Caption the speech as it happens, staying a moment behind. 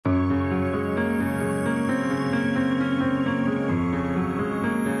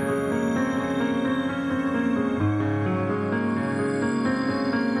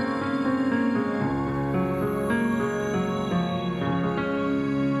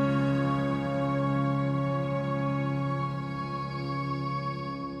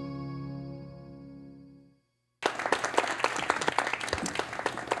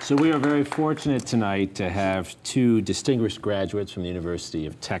So we are very fortunate tonight to have two distinguished graduates from the University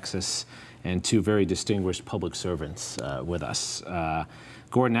of Texas and two very distinguished public servants with us.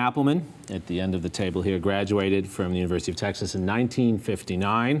 Gordon Appleman, at the end of the table here, graduated from the University of Texas in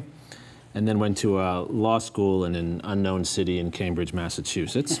 1959 and then went to law school in an unknown city in Cambridge,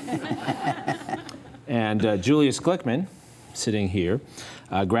 Massachusetts. And Julius Glickman, sitting here,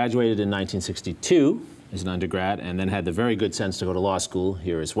 graduated in 1962 as an undergrad and then had the very good sense to go to law school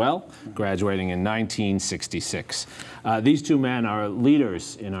here as well, graduating in 1966. These two men are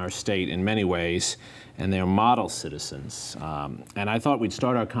leaders in our state in many ways, and they're model citizens. And I thought we'd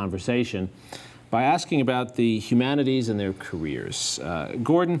start our conversation by asking about the humanities and their careers.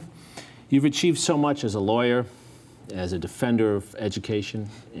 Gordon, you've achieved so much as a lawyer, as a defender of education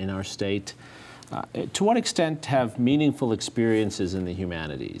in our state. To what extent have meaningful experiences in the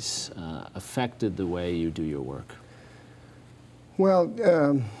humanities affected the way you do your work? Well,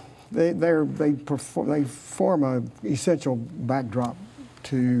 they form an essential backdrop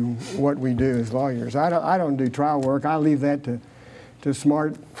to what we do as lawyers. I don't do trial work. I leave that to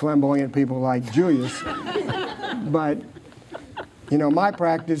smart, flamboyant people like Julius. But you know, my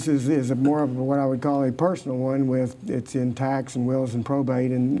practice is more of what I would call a personal one. It's in tax and wills and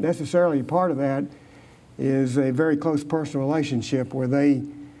probate, and necessarily part of that is a very close personal relationship where they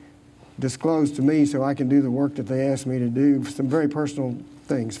disclose to me so I can do the work that they ask me to do, some very personal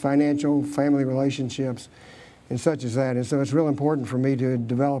things, financial, family relationships, and such as that. And so it's real important for me to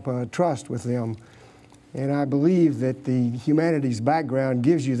develop a trust with them. And I believe that the humanities background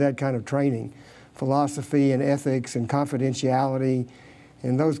gives you that kind of training. Philosophy and ethics and confidentiality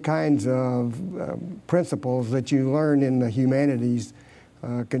and those kinds of principles that you learn in the humanities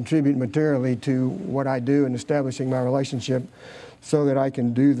contribute materially to what I do in establishing my relationship so that I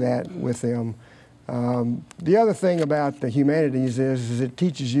can do that with them. The other thing about the humanities is it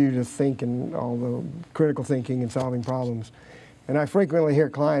teaches you to think and all the critical thinking and solving problems. And I frequently hear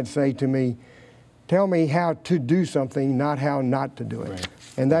clients say to me, tell me how to do something, not how not to do it. Right.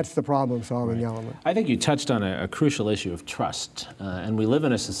 And that's the problem-solving element. I think you touched on a crucial issue of trust. And we live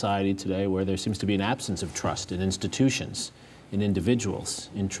in a society today where there seems to be an absence of trust in institutions, in individuals,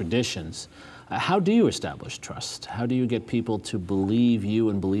 in traditions. How do you establish trust? How do you get people to believe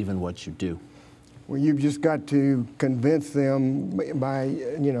you and believe in what you do? Well, you've just got to convince them by,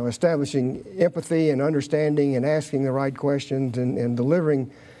 you know, establishing empathy and understanding and asking the right questions and delivering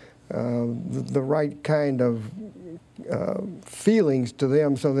the right kind of feelings to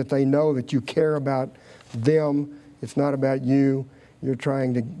them so that they know that you care about them. It's not about you. You're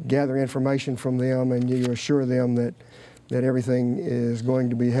trying to gather information from them, and you assure them that everything is going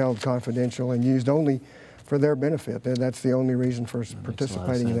to be held confidential and used only for their benefit. That's the only reason for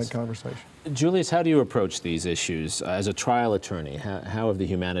participating in that conversation. Julius, how do you approach these issues as a trial attorney? How have the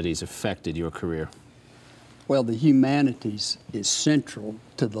humanities affected your career? Well, the humanities is central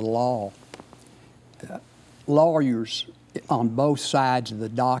to the law. Lawyers on both sides of the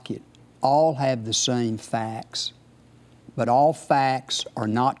docket all have the same facts, but all facts are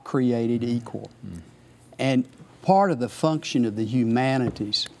not created equal. And part of the function of the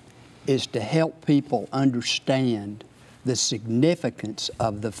humanities is to help people understand the significance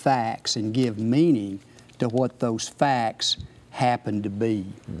of the facts and give meaning to what those facts happen to be.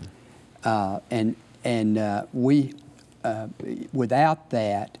 Without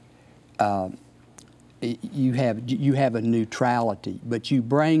that, you have a neutrality, but you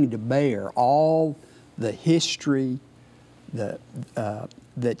bring to bear all the history that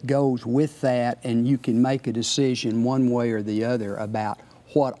goes with that, and you can make a decision one way or the other about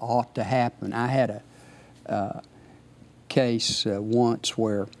what ought to happen. I had a case once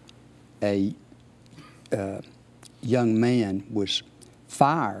where a young man was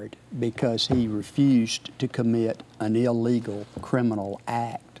fired because he refused to commit an illegal criminal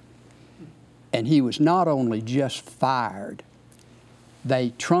act. And he was not only just fired,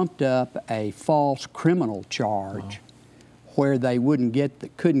 they trumped up a false criminal charge where they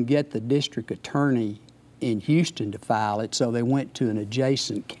couldn't get the district attorney in Houston to file it, so they went to an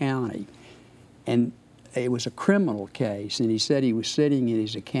adjacent county. And it was a criminal case, and he said he was sitting in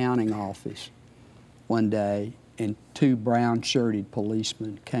his accounting office one day, and two brown-shirted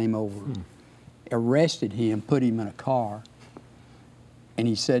policemen came over, arrested him, put him in a car, and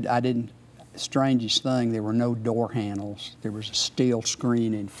he said, strangest thing, there were no door handles. There was a steel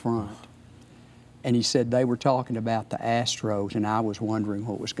screen in front. And he said they were talking about the Astros, and I was wondering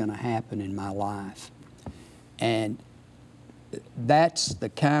what was going to happen in my life. And that's the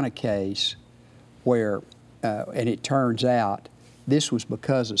kind of case where, and it turns out, this was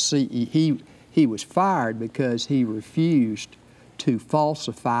because of he was fired because he refused to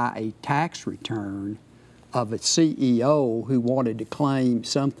falsify a tax return of a CEO who wanted to claim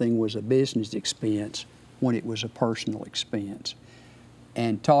something was a business expense when it was a personal expense.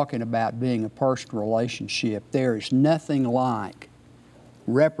 And talking about being a personal relationship, there is nothing like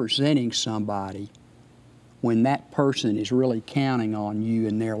representing somebody when that person is really counting on you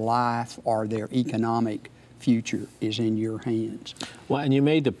and their life or their economic future is in your hands. Well, and you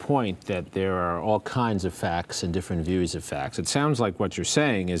made the point that there are all kinds of facts and different views of facts. It sounds like what you're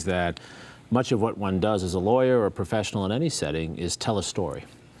saying is that much of what one does as a lawyer or a professional in any setting is tell a story.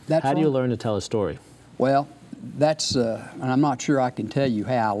 How do you learn to tell a story? Well, that's, and I'm not sure I can tell you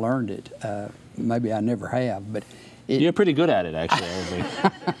how I learned it. Maybe I never have, but you're pretty good at it, actually.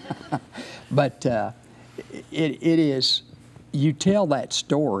 But it is, you tell that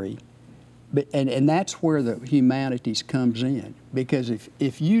story, but, and that's where the humanities comes in. Because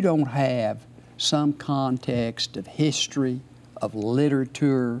if you don't have some context of history, of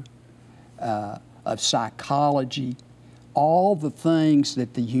literature, of psychology, all the things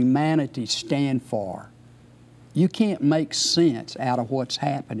that the humanities stand for, you can't make sense out of what's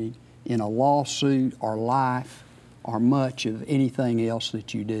happening in a lawsuit or life or much of anything else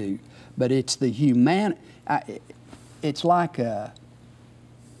that you do. But it's the it's like we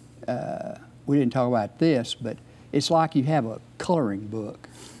didn't talk about this, but it's like you have a coloring book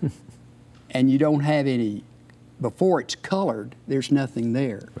and you don't have any, before it's colored, there's nothing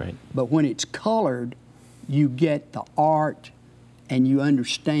there. Right. But when it's colored, you get the art and you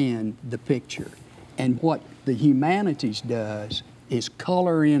understand the picture. And what the humanities does is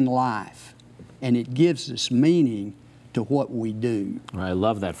color in life, and it gives us meaning to what we do. I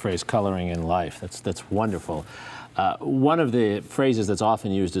love that phrase, coloring in life. That's wonderful. One of the phrases that's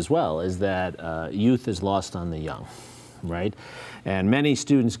often used as well is that youth is lost on the young, right? And many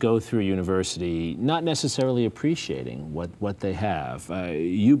students go through university not necessarily appreciating what they have.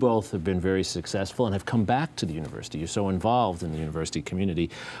 You both have been very successful and have come back to the university. You're so involved in the university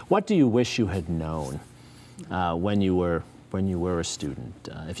community. What do you wish you had known when you were a student?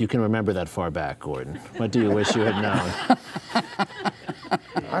 If you can remember that far back, Gordon, what do you wish you had known?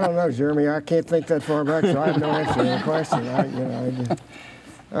 I don't know, Jeremy. I can't think that far back, so I have no answer to the question. I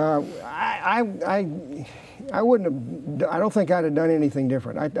wouldn't have. I don't think I'd have done anything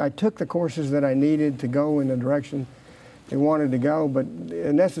different. I took the courses that I needed to go in the direction they wanted to go, but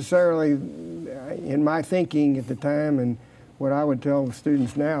necessarily, in my thinking at the time, and what I would tell the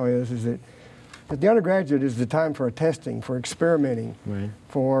students now is that the undergraduate is the time for testing, for experimenting, right,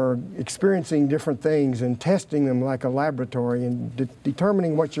 for experiencing different things and testing them like a laboratory and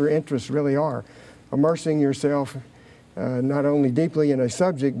determining what your interests really are, immersing yourself not only deeply in a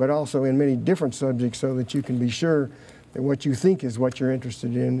subject but also in many different subjects so that you can be sure that what you think is what you're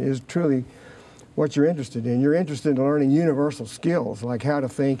interested in is truly what you're interested in. You're interested in learning universal skills like how to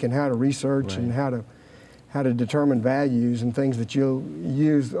think and how to research, right, and how to determine values and things that you'll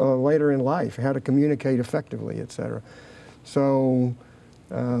use later in life, how to communicate effectively, etc. So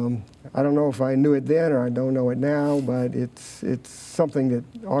I don't know if I knew it then or I don't know it now, but it's something that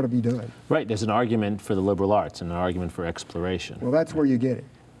ought to be done. Right, there's an argument for the liberal arts and an argument for exploration. Well, that's where you get it.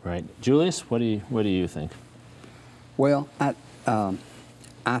 Right. Julius, what do you think? Well, I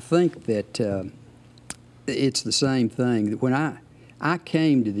think that it's the same thing. When I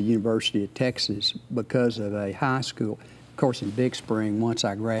came to the University of Texas because of a high school. Of course, in Big Spring, once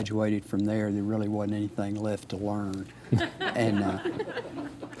I graduated from there really wasn't anything left to learn. And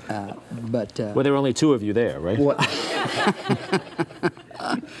well, there were only two of you there, right? Well,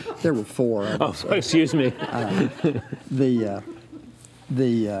 there were four of us. Oh, excuse me. You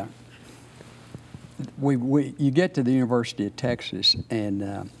get to the University of Texas,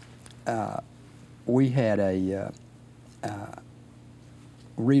 and we had a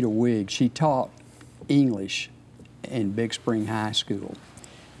Rita Wiggs. She taught English in Big Spring High School,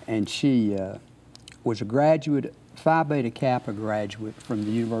 and she was a graduate, Phi Beta Kappa graduate from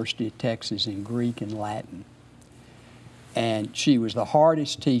the University of Texas in Greek and Latin. And she was the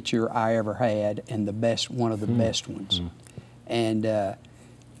hardest teacher I ever had and the best, one of the best ones. And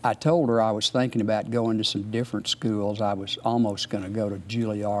I told her I was thinking about going to some different schools. I was almost going to go to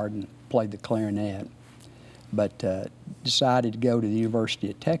Juilliard and play the clarinet, but decided to go to the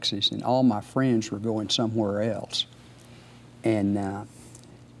University of Texas, and all my friends were going somewhere else. And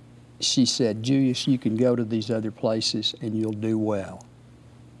she said, Julius, you can go to these other places and you'll do well.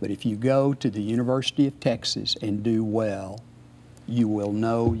 But if you go to the University of Texas and do well, you will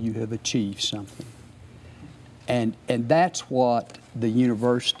know you have achieved something. And that's what the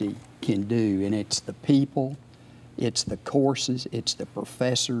university can do, and it's the people, it's the courses, it's the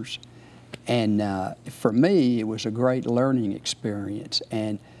professors, And for me, it was a great learning experience.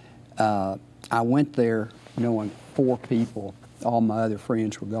 And I went there knowing 4 people. All my other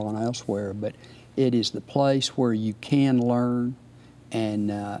friends were going elsewhere. But it is the place where you can learn.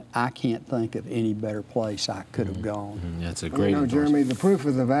 And I can't think of any better place I could have gone. That's a great You know, endorsement. Jeremy, the proof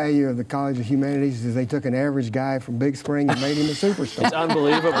of the value of the College of Humanities is they took an average guy from Big Spring and made him a superstar. It's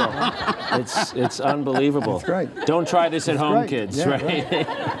unbelievable. It's unbelievable. That's great. Don't try this at home, great. kids, Yeah,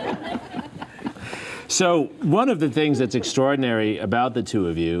 right? So one of the things that's extraordinary about the two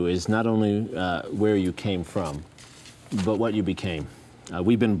of you is not only where you came from, but what you became.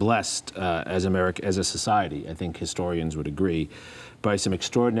 We've been blessed as a society, I think historians would agree, by some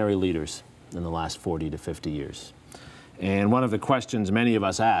extraordinary leaders in the last 40 to 50 years. And one of the questions many of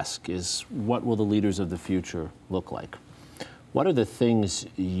us ask is, what will the leaders of the future look like? What are the things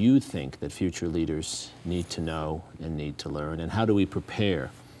you think that future leaders need to know and need to learn? And how do we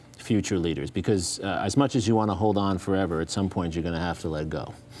prepare future leaders? Because as much as you want to hold on forever, at some point you're going to have to let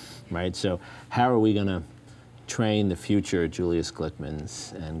go, right? So how are we going to train the future Julius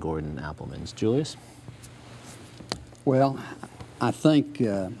Glickmans and Gordon Appelmans? Julius? Well, I think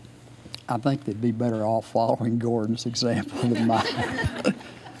they'd be better off following Gordon's example than mine.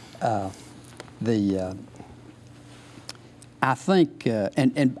 I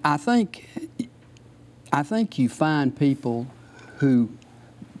think you find people who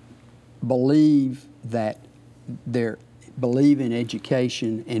believe in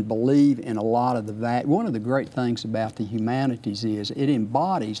education and believe in a lot of the one of the great things about the humanities is it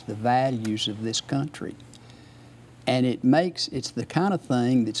embodies the values of this country. And it's the kind of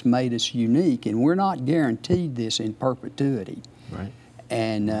thing that's made us unique, and we're not guaranteed this in perpetuity. Right.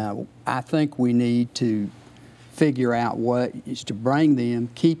 And I think we need to figure out what is to bring them,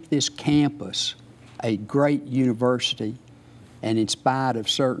 keep this campus a great university, and in spite of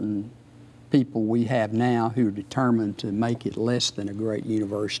certain people we have now who are determined to make it less than a great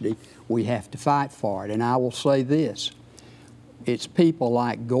university, we have to fight for it. And I will say this. It's people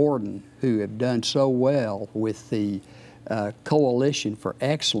like Gordon who have done so well with the Coalition for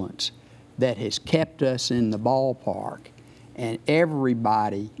Excellence that has kept us in the ballpark. And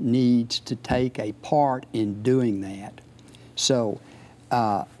everybody needs to take a part in doing that. So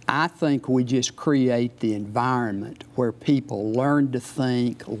I think we just create the environment where people learn to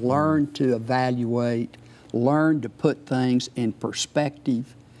think, learn to evaluate, learn to put things in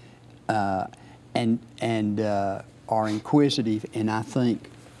perspective, and are inquisitive, and I think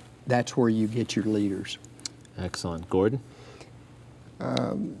that's where you get your leaders. Excellent. Gordon?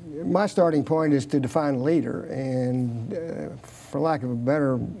 My starting point is to define a leader, and for lack of a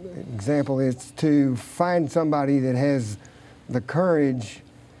better example, it's to find somebody that has the courage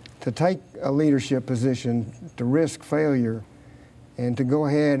to take a leadership position, to risk failure, and to go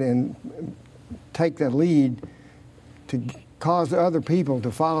ahead and take that lead to cause other people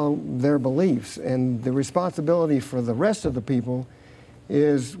to follow their beliefs. And the responsibility for the rest of the people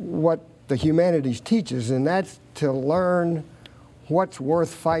is what the humanities teaches, and that's to learn what's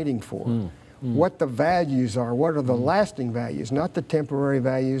worth fighting for, what the values are, what are the lasting values, not the temporary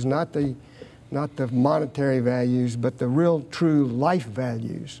values, not the monetary values, but the real true life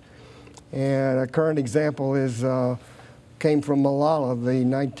values. And a current example is came from Malala,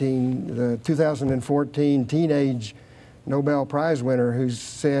 the 2014 teenage Nobel Prize winner, who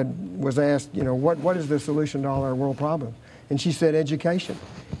was asked, you know, what is the solution to all our world problems? And she said education.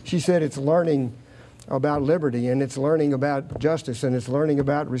 She said it's learning about liberty, and it's learning about justice, and it's learning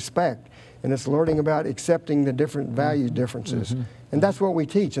about respect, and it's learning about accepting the different value differences. And that's what we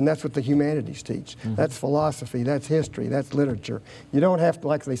teach, and that's what the humanities teach. That's philosophy, that's history, that's literature. You don't have to,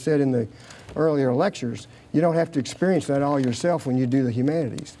 like they said in the earlier lectures, you don't have to experience that all yourself when you do the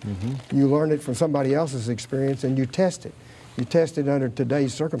humanities. You learn it from somebody else's experience, and you test it. You test it under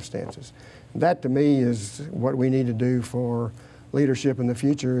today's circumstances. That, to me, is what we need to do for leadership in the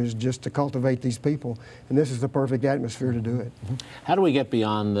future, is just to cultivate these people, and this is the perfect atmosphere to do it. How do we get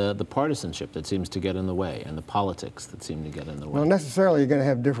beyond the partisanship that seems to get in the way and the politics that seem to get in the way? Well, necessarily you're going to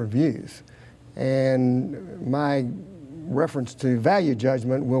have different views, and my reference to value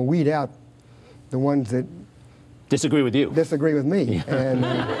judgment will weed out the ones that disagree with you. Disagree with me.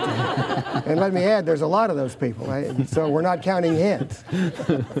 And let me add, there's a lot of those people, right? So we're not counting heads.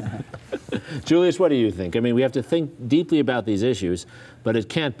 Julius, what do you think? I mean, we have to think deeply about these issues, but it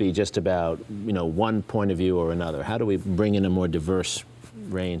can't be just about, you know, one point of view or another. How do we bring in a more diverse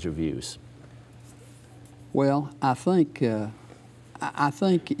range of views? Well, I think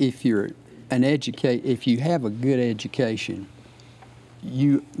if you're if you have a good education,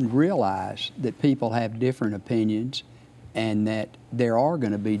 you realize that people have different opinions, and that there are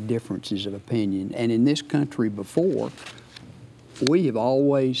going to be differences of opinion. And in this country before, we have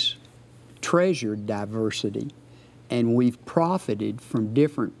always treasured diversity, and we've profited from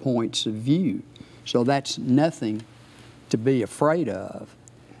different points of view. So that's nothing to be afraid of.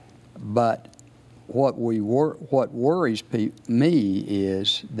 But what worries me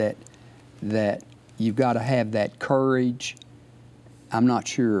is that you've got to have that courage. I'm not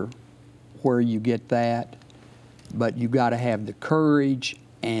sure where you get that, but you've got to have the courage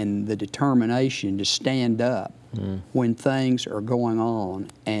and the determination to stand up when things are going on,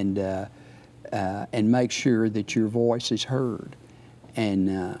 and make sure that your voice is heard.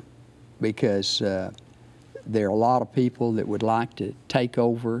 And because there are a lot of people that would like to take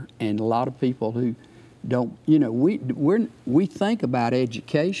over, and a lot of people who don't. You know, we think about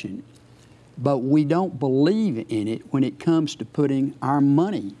education, but we don't believe in it when it comes to putting our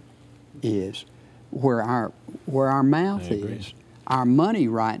money is where our mouth is. Our money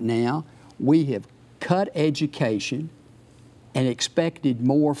right now, we have cut education and expected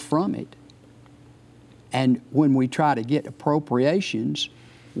more from it. And when we try to get appropriations,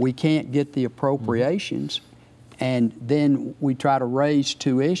 we can't get the appropriations. And then we try to raise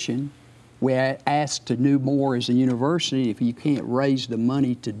tuition. We ask to do more as a university. If you can't raise the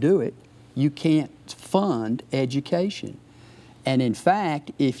money to do it, you can't fund education. And in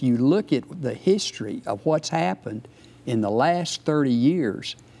fact, if you look at the history of what's happened in the last 30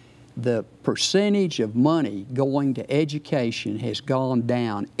 years, the percentage of money going to education has gone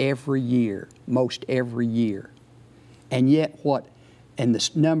down every year, most every year. And yet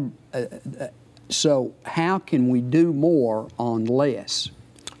so how can we do more on less?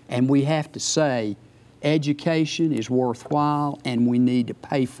 And we have to say, education is worthwhile, and we need to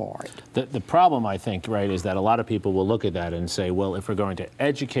pay for it. The problem, I think, right, is that a lot of people will look at that and say, well, if we're going to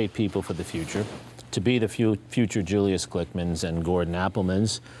educate people for the future, to be the future Julius Glickmans and Gordon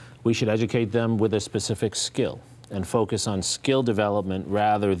Applemans, we should educate them with a specific skill and focus on skill development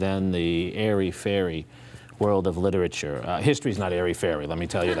rather than the airy-fairy world of literature. History's not airy-fairy, let me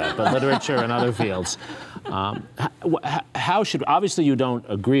tell you that, but literature and other fields. Obviously you don't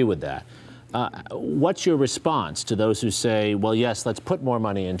agree with that. What's your response to those who say, well, yes, let's put more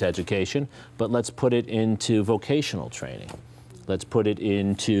money into education, but let's put it into vocational training. Let's put it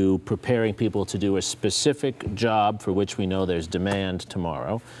into preparing people to do a specific job for which we know there's demand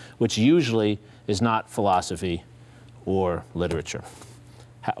tomorrow, which usually is not philosophy or literature.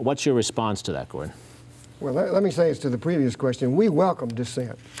 What's your response to that, Gordon? Well, let me say as to the previous question, we welcome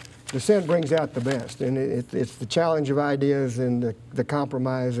dissent. Dissent brings out the best, and it's the challenge of ideas and the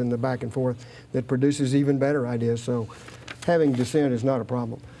compromise and the back and forth that produces even better ideas. So having dissent is not a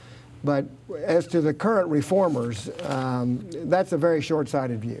problem. But as to the current reformers, that's a very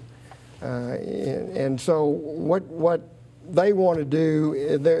short-sighted view. And so what they want to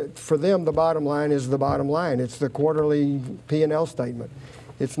do, for them, the bottom line is the bottom line. It's the quarterly P&L statement.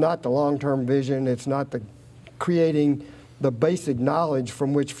 It's not the long-term vision. It's not the creating the basic knowledge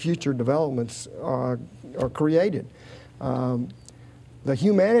from which future developments are created. The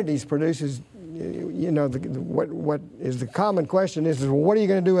humanities produces, you know, what is the common question is, well, what are you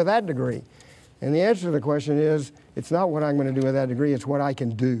going to do with that degree? And the answer to the question is, it's not what I'm going to do with that degree, it's what I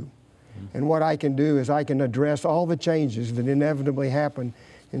can do. And what I can do is I can address all the changes that inevitably happen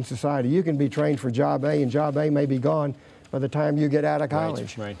in society. You can be trained for job A, and job A may be gone by the time you get out of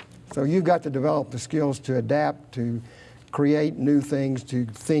college. Right. So you've got to develop the skills to adapt, to create new things, to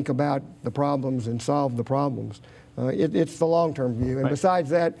think about the problems and solve the problems. It's the long-term view. And besides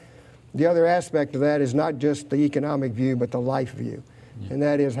that, the other aspect of that is not just the economic view, but the life view. Yeah. And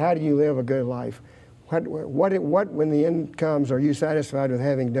that is, how do you live a good life? What, when the end comes, are you satisfied with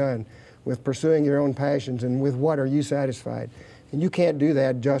having done, with pursuing your own passions, and with what are you satisfied? And you can't do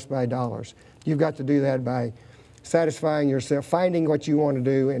that just by dollars. You've got to do that by satisfying yourself, finding what you want to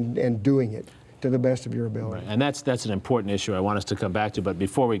do, and doing it to the best of your ability. Right. And that's an important issue I want us to come back to. But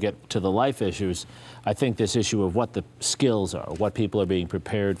before we get to the life issues, I think this issue of what the skills are, what people are being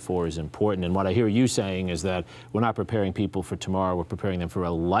prepared for, is important. And what I hear you saying is that we're not preparing people for tomorrow, we're preparing them for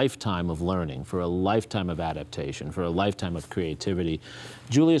a lifetime of learning, for a lifetime of adaptation, for a lifetime of creativity.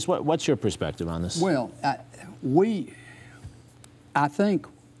 Julius, what's your perspective on this? Well, I think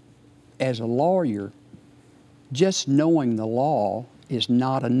as a lawyer, just knowing the law is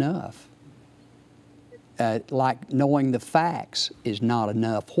not enough. Like knowing the facts is not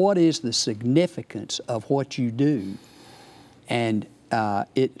enough. What is the significance of what you do? And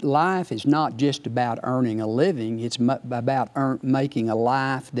life is not just about earning a living. It's about making a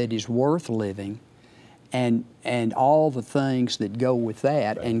life that is worth living, and all the things that go with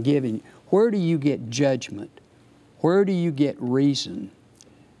that. Right. And giving. Where do you get judgment? Where do you get reason?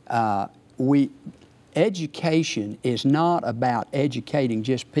 Education is not about educating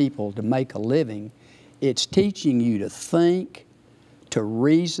just people to make a living. It's teaching you to think, to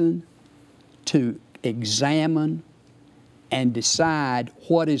reason, to examine, and decide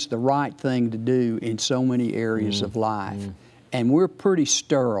what is the right thing to do in so many areas of life. And we're pretty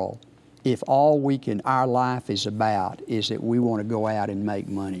sterile if all our life is about is that we want to go out and make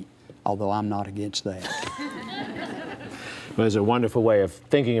money, although I'm not against that. Well, there's a wonderful way of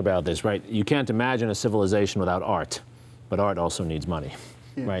thinking about this, right? You can't imagine a civilization without art, but art also needs money,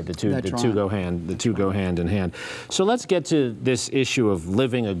 right? The two go hand in hand. So let's get to this issue of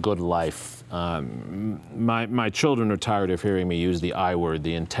living a good life. My children are tired of hearing me use the I word,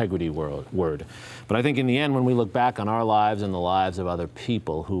 the integrity word. But I think in the end, when we look back on our lives and the lives of other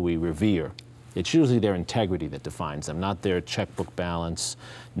people who we revere, it's usually their integrity that defines them, not their checkbook balance,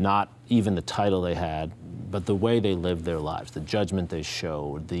 not even the title they had, but the way they lived their lives, the judgment they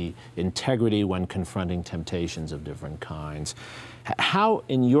showed, the integrity when confronting temptations of different kinds. How,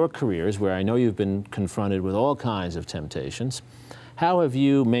 in your careers, where I know you've been confronted with all kinds of temptations, how have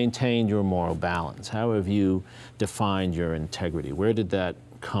you maintained your moral balance? How have you defined your integrity? Where did that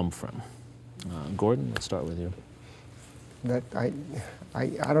come from? Gordon, let's start with you. I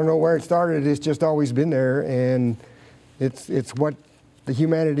don't know where it started. It's just always been there, and it's what the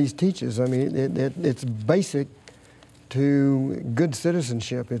humanities teaches. I mean, it's basic to good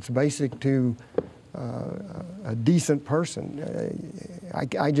citizenship. It's basic to a decent person.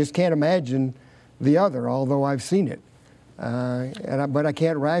 I just can't imagine the other, although I've seen it. But I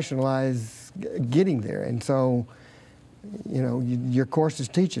can't rationalize getting there. And so, you know, your courses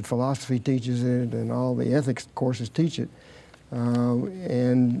teach it. Philosophy teaches it, and all the ethics courses teach it.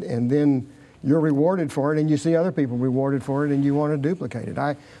 And then you're rewarded for it, and you see other people rewarded for it, and you want to duplicate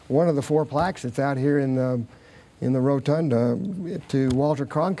it. One of the 4 plaques that's out here in the rotunda to Walter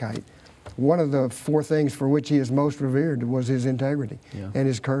Cronkite, one of the 4 things for which he is most revered was his integrity and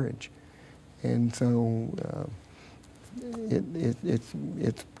his courage. And so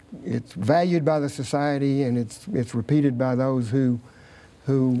it's valued by the society, and it's repeated by those who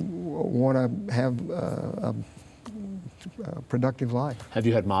want to have a productive life. Have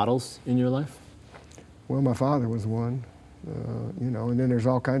you had models in your life? Well, my father was one, you know, and then there's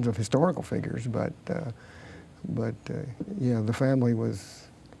all kinds of historical figures, but yeah, the family was,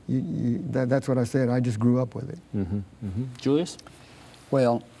 that's what I said, I just grew up with it. Julius?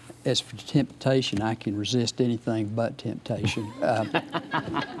 Well, as for temptation, I can resist anything but temptation.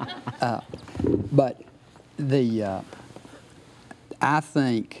 But I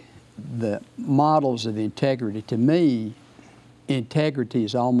think the models of integrity, to me, integrity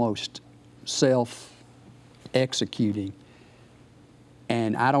is almost self-executing.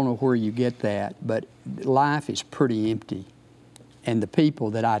 And I don't know where you get that, but life is pretty empty. And the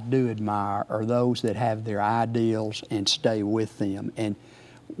people that I do admire are those that have their ideals and stay with them. And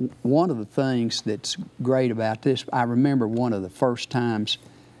one of the things that's great about this, I remember one of the first times,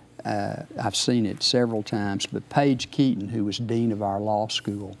 I've seen it several times, but Page Keaton, who was dean of our law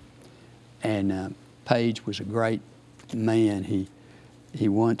school, and Page was a great man. He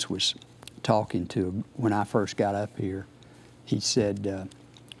once was talking to, when I first got up here, he said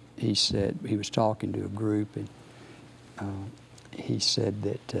he was talking to a group, and he said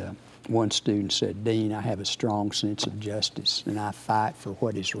that one student said, "Dean, I have a strong sense of justice, and I fight for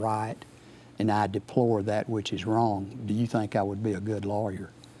what is right, and I deplore that which is wrong. Do you think I would be a good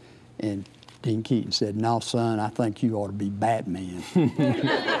lawyer?" And Dean Keaton said, "No, son, I think you ought to be Batman."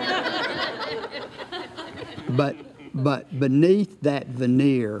 But beneath that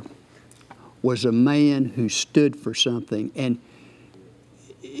veneer was a man who stood for something. And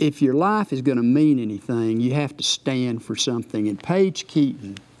if your life is going to mean anything, you have to stand for something. And Page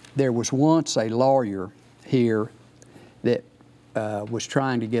Keaton, there was once a lawyer here that was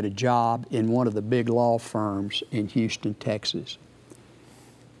trying to get a job in one of the big law firms in Houston, Texas.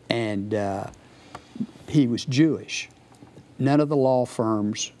 And he was Jewish. None of the law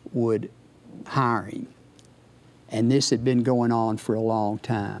firms would hire him. And this had been going on for a long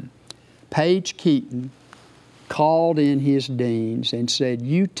time. Page Keaton called in his deans and said,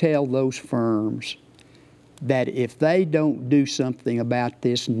 "You tell those firms that if they don't do something about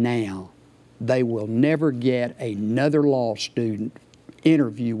this now, they will never get another law student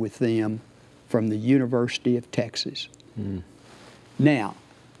interview with them from the University of Texas." Now,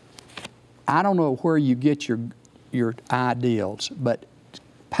 I don't know where you get your ideals, but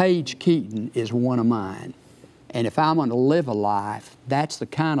Page Keaton is one of mine. And if I'm going to live a life, that's the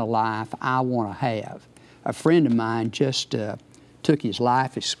kind of life I want to have. A friend of mine just took his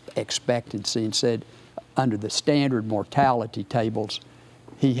life expectancy and said under the standard mortality tables,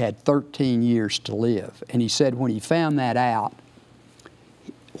 he had 13 years to live. And he said when he found that out,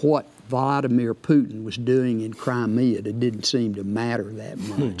 what Vladimir Putin was doing in Crimea, it didn't seem to matter that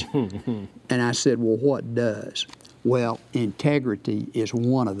much. And I said, well, what does? Well, integrity is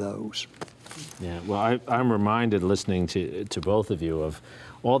one of those. Yeah, well, I'm reminded listening to both of you of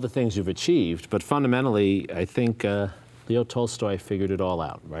all the things you've achieved, but fundamentally, I think Leo Tolstoy figured it all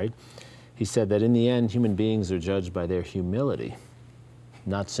out, right? He said that in the end, human beings are judged by their humility,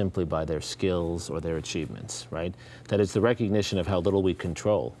 not simply by their skills or their achievements, right? That it's the recognition of how little we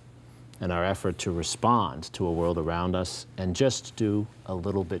control and our effort to respond to a world around us and just do a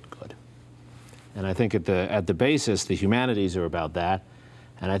little bit good. And I think at the basis, the humanities are about that.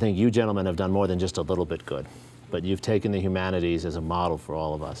 And I think you gentlemen have done more than just a little bit good. But you've taken the humanities as a model for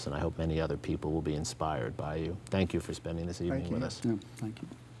all of us, and I hope many other people will be inspired by you. Thank you for spending this evening with us. Yeah, thank you.